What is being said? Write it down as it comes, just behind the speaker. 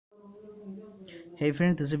Hey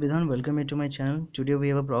friends, this is Bidhan. Welcome you to my channel. Today we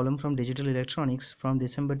have a problem from digital electronics from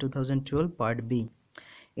December 2012 part B.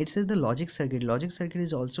 It says the logic circuit. Logic circuit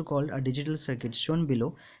is also called a digital circuit shown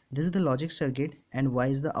below. This is the logic circuit and Y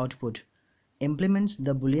is the output. Implements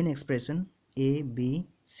the Boolean expression A, B,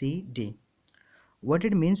 C, D. What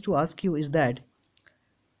it means to ask you is that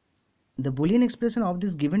the Boolean expression of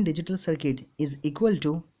this given digital circuit is equal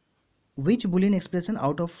to which Boolean expression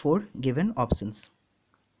out of 4 given options.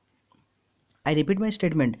 I repeat my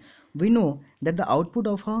statement. We know that the output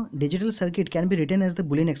of a digital circuit can be written as the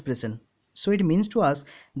Boolean expression. So it means to us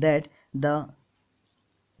that the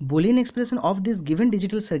Boolean expression of this given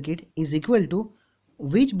digital circuit is equal to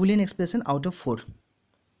which Boolean expression out of 4.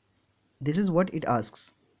 This is what it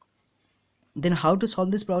asks. Then how to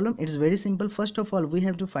solve this problem? It's very simple. First of all, we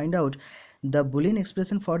have to find out the Boolean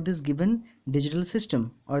expression for this given digital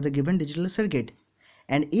system or the given digital circuit.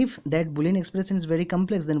 And if that Boolean expression is very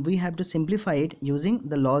complex, then we have to simplify it using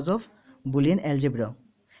the laws of Boolean algebra.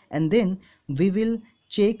 And then we will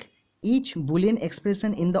check each Boolean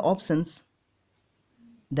expression in the options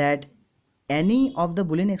that any of the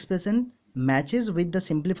Boolean expression matches with the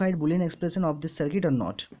simplified Boolean expression of this circuit or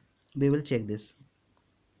not. We will check this.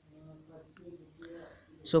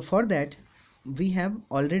 So for that, we have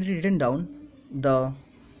already written down the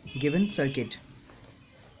given circuit.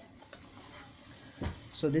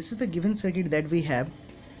 So this is the given circuit that we have,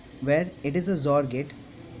 where it is a XOR gate.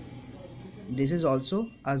 This is also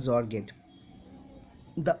a XOR gate.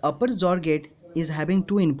 The upper XOR gate is having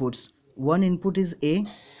two inputs. One input is A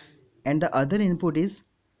and the other input is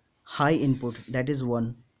high input, that is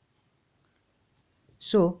 1.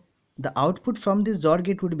 So the output from this XOR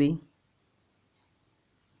gate would be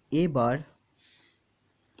A bar.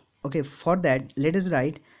 Okay, for that let us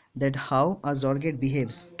write that how a XOR gate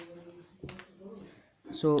behaves.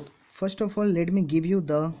 So first of all, let me give you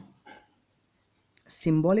the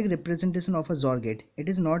symbolic representation of a XOR gate. It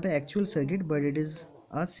is not an actual circuit, but it is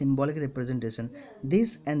a symbolic representation.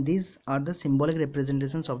 This and these are the symbolic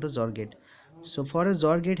representations of the XOR gate. So for a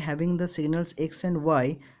XOR gate having the signals X and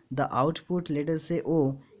Y, the output, let us say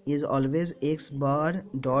O, is always X bar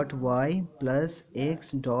dot Y plus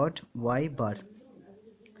X dot Y bar.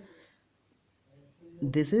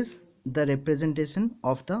 This is the representation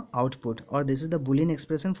of the output, or this is the Boolean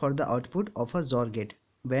expression for the output of a XOR gate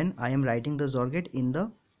when I am writing the XOR gate in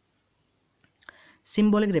the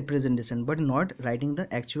symbolic representation, but not writing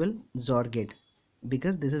the actual XOR gate,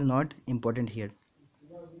 because this is not important here.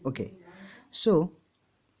 Okay, so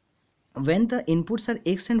when the inputs are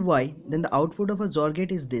X and Y, then the output of a XOR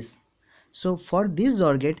gate is this. So for this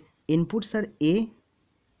XOR gate, inputs are A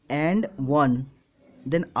and 1,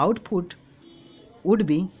 then output would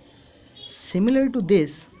be similar to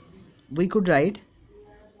this. We could write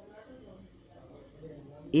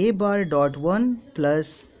A bar dot 1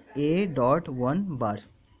 plus A dot 1 bar.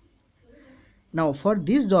 Now for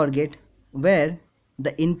this XOR gate, where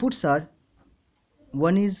the inputs are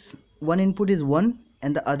one input is 1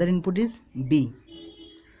 and the other input is B.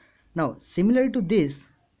 Now similar to this,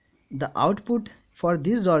 the output for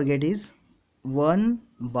this XOR gate is 1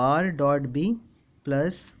 bar dot B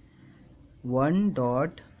plus 1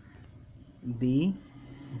 dot B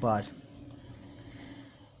bar.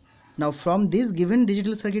 Now from this given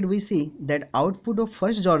digital circuit, we see that output of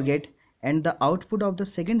first XOR gate and the output of the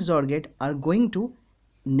second XOR gate are going to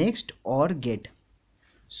next OR gate.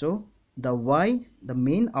 So the Y, the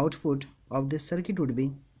main output of this circuit, would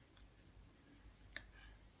be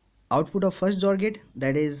output of first XOR gate,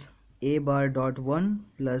 that is A bar dot 1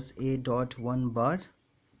 plus A dot 1 bar,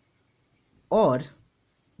 or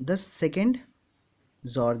the second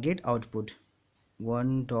XOR gate output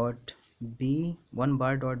 1 dot B, 1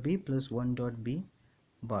 bar dot B plus 1 dot B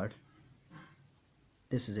bar.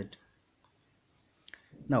 This is it.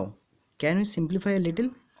 Now can we simplify a little?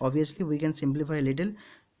 Obviously we can simplify a little.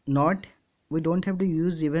 We don't have to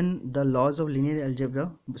use even the laws of linear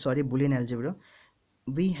algebra, sorry, Boolean algebra.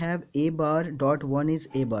 We have A bar dot 1 is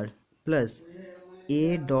A bar plus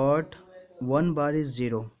A dot 1 bar is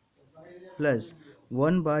 0 plus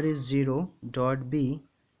 1 bar is 0 dot B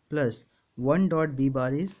plus 1 dot B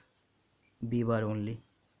bar is B bar only.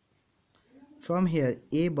 From here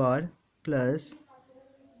A bar plus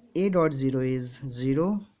A dot 0 is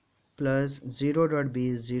 0 plus 0 dot B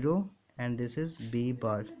is 0, and this is B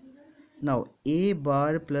bar. Now A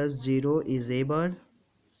bar plus 0 is A bar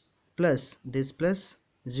plus this plus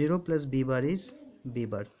 0 plus B bar is B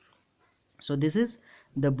bar. So this is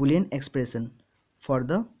the Boolean expression for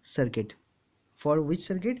the circuit. For which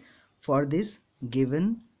circuit? For this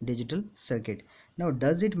given digital circuit. Now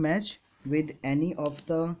does it match with any of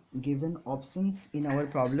the given options in our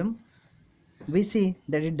problem? we see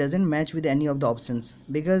that it doesn't match with any of the options,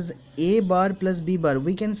 because a bar plus b bar,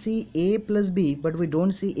 we can see a plus b but we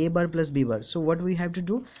don't see a bar plus b bar. So what we have to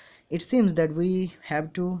do, it seems that we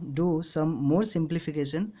have to do some more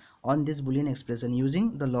simplification on this Boolean expression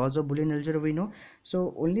using the laws of Boolean algebra we know.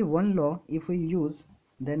 So only one law if we use,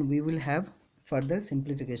 then we will have further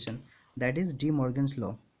simplification, that is De Morgan's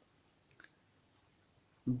law.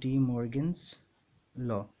 De Morgan's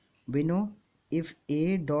law. We know if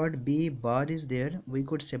a dot b bar is there, we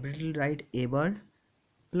could separately write a bar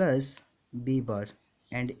plus b bar,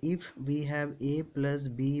 and if we have a plus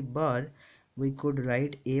b bar, we could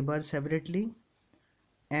write a bar separately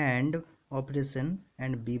and operation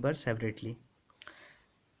and b bar separately.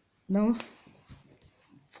 Now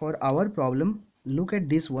for our problem, look at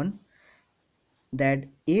this one, that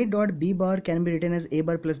a dot b bar can be written as a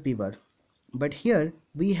bar plus b bar, but here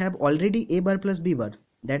we have already a bar plus b bar,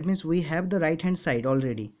 that means we have the right hand side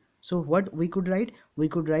already. So what we could write, we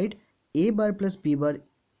could write a bar plus b bar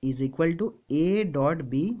is equal to a dot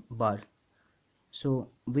b bar. So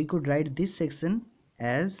we could write this section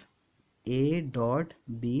as a dot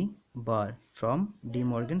b bar from De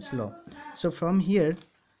Morgan's law. So from here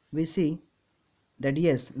we see that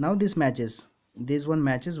yes, now this matches, this one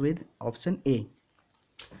matches with option A.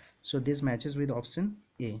 So this matches with option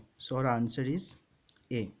A, so our answer is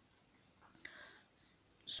A.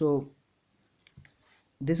 So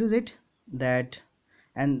this is it, that,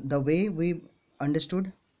 and the way we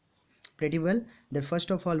understood pretty well, that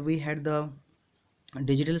first of all we had the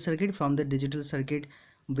digital circuit. From the digital circuit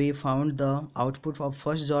we found the output of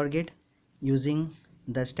first XOR gate using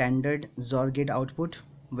the standard XOR gate output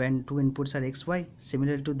when two inputs are XY.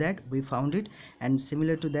 Similar to that we found it, and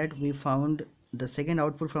similar to that we found the second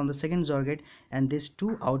output from the second XOR gate, and these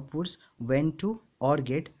two outputs went to OR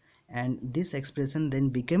gate, and this expression then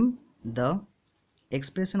became the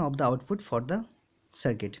expression of the output for the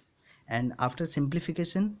circuit. And after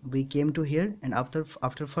simplification we came to here, and after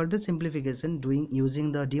further simplification doing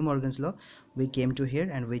using the De Morgan's law, we came to here,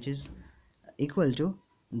 and which is equal to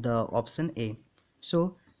the option A.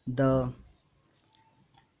 So the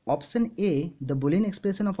option A, the Boolean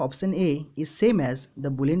expression of option A is same as the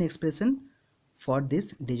Boolean expression for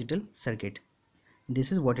this digital circuit.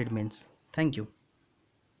 This is what it means. Thank you.